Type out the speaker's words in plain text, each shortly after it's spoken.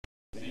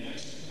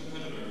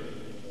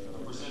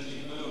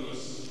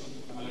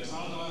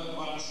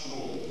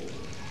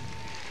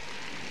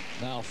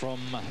from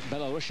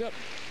Belarus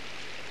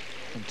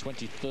in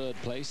 23rd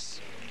place.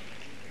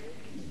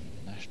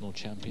 National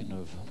champion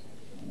of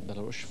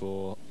Belarus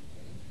for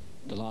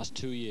the last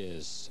 2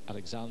 years,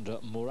 Alexandre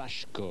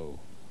Mourashko.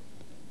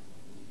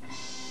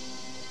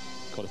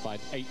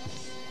 Qualified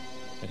 8th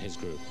in his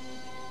group.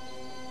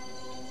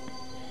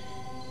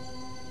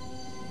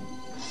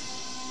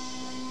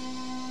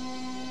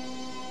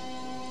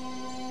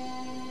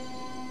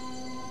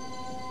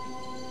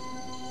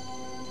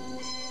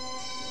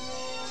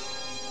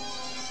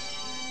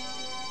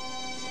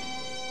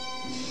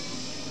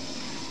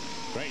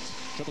 Great,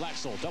 triple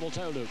axel, double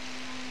toe loop.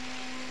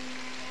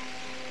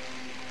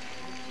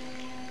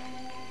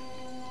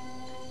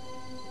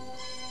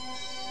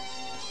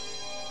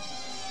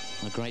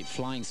 A great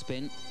flying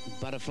spin,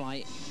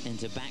 butterfly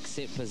into back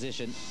sit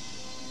position.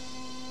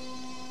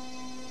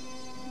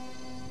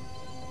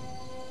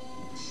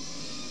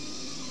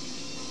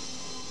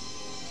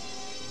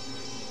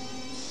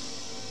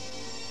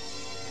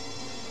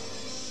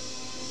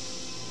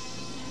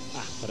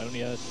 But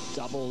only a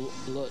double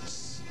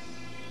Lutz.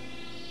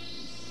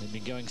 They've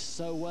been going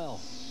so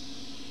well.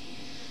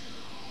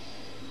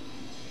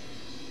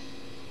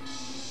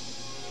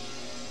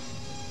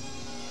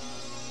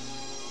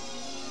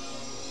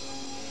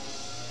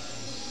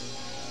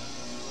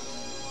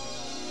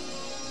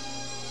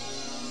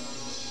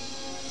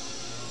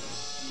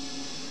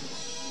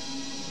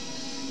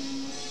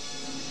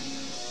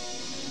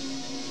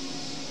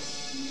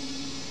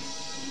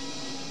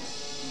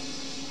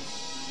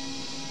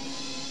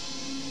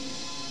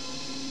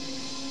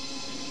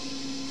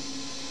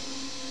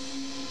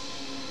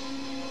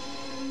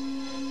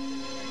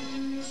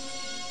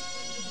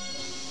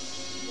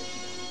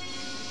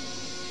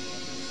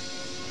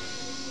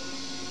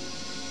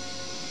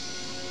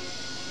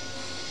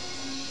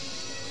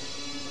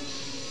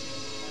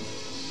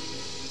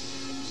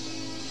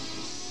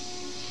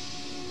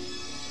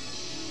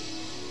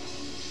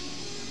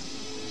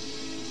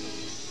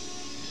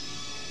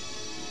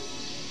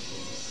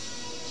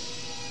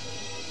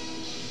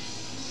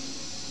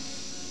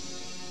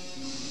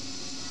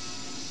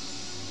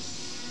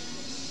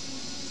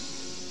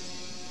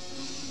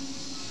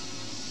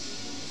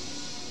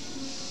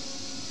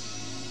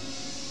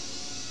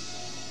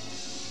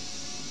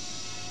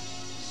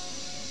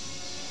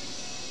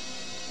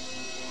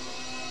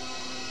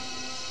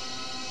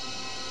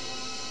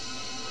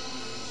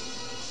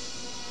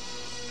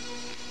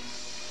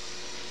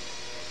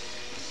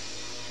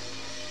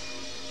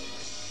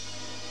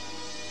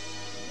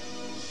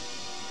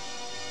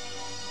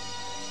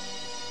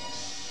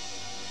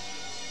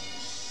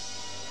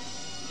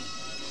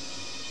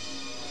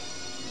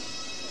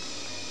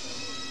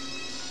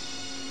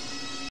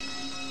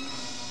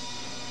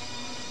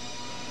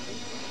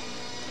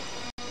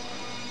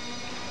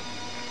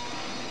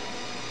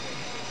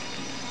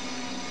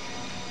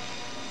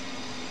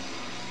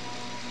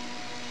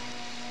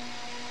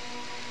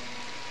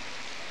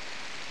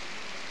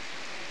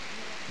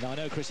 Now, I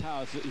know Chris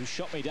Howard, who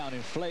shot me down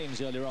in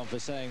flames earlier on for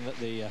saying that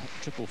the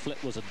triple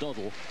flip was a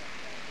doddle.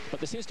 But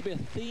there seems to be a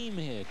theme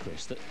here,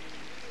 Chris, that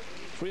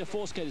 3 or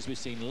 4 skaters we've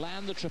seen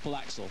land the triple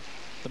axel,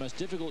 the most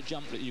difficult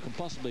jump that you can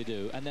possibly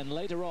do, and then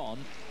later on,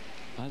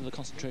 either the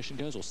concentration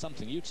goes or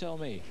something. You tell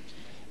me.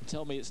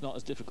 Tell me it's not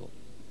as difficult.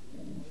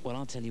 Well,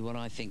 I'll tell you what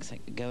I think's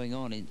going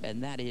on,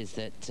 and that is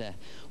that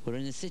we're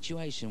in a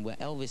situation where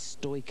Elvis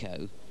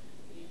Stoico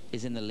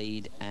is in the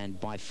lead and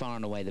by far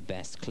and away the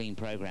best clean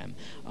program.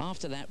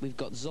 After that, we've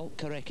got Zsolt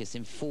Karekis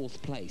in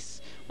 4th place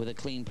with a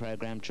clean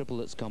program, triple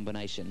Lutz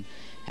combination,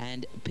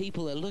 and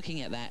people are looking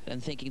at that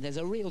and thinking there's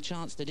a real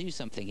chance to do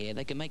something here.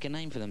 They can make a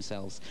name for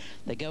themselves.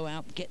 They go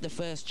out, get the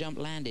first jump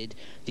landed,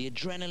 the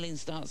adrenaline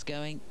starts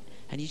going,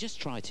 and you just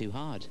try too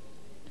hard.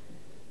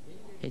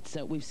 It's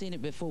we've seen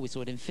it before. We saw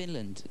it in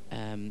Finland,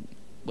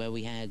 where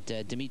we had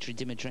Dmitry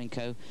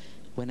Dimitrenko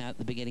went out at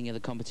the beginning of the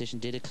competition,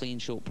 did a clean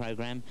short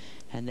program,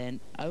 and then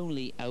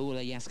only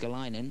Aula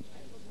Jaskalainen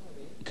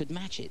could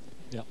match it.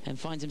 Yep. And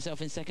finds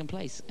himself in 2nd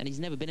place, and he's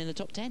never been in the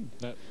top 10.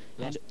 No,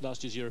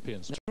 last year's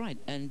Europeans. That's right,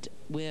 and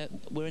we're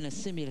in a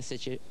similar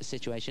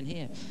situation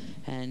here,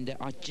 and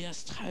I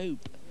just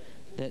hope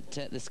that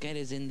the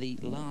skaters in the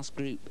last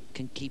group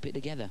can keep it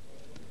together,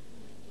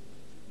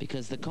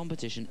 because the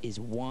competition is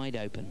wide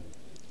open.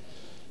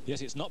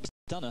 Yes, it's not been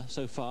a stunner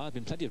so far. There's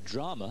been plenty of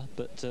drama,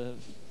 but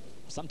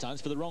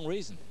sometimes for the wrong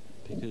reason,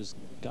 because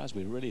guys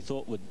we really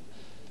thought would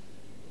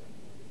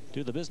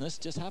do the business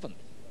just haven't,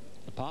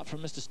 apart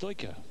from Mr.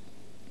 Stoico,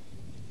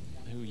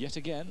 who yet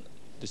again,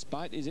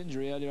 despite his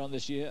injury earlier on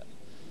this year,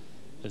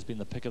 has been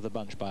the pick of the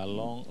bunch by a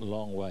long,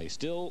 long way.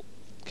 Still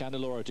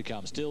Candeloro to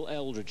come, still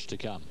Eldridge to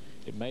come.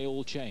 It may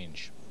all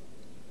change.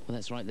 Well,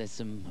 that's right, there's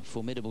some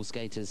formidable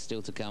skaters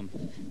still to come,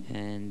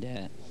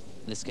 and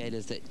the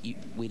skaters that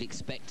we'd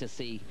expect to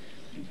see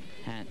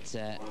at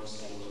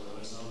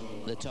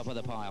the top of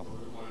the pile.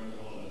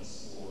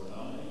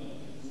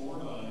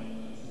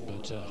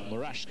 But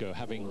Murashko,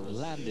 having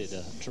landed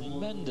a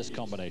tremendous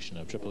combination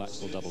of triple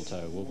axel double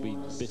toe, will be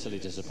bitterly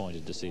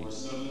disappointed to see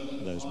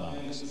those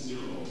marks.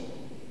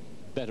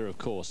 Better, of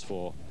course,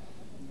 for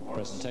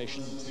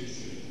presentation.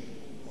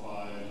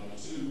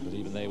 But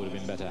even they would have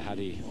been better had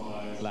he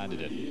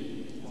landed it.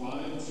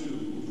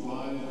 5-2,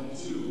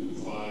 5-2,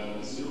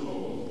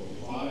 5-0,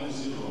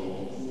 5-0,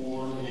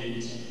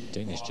 4-8.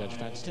 Danish judge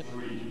fancied it.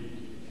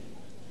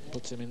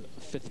 Puts him in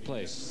 5th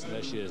place.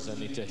 There she is,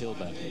 only to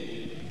Hilbert.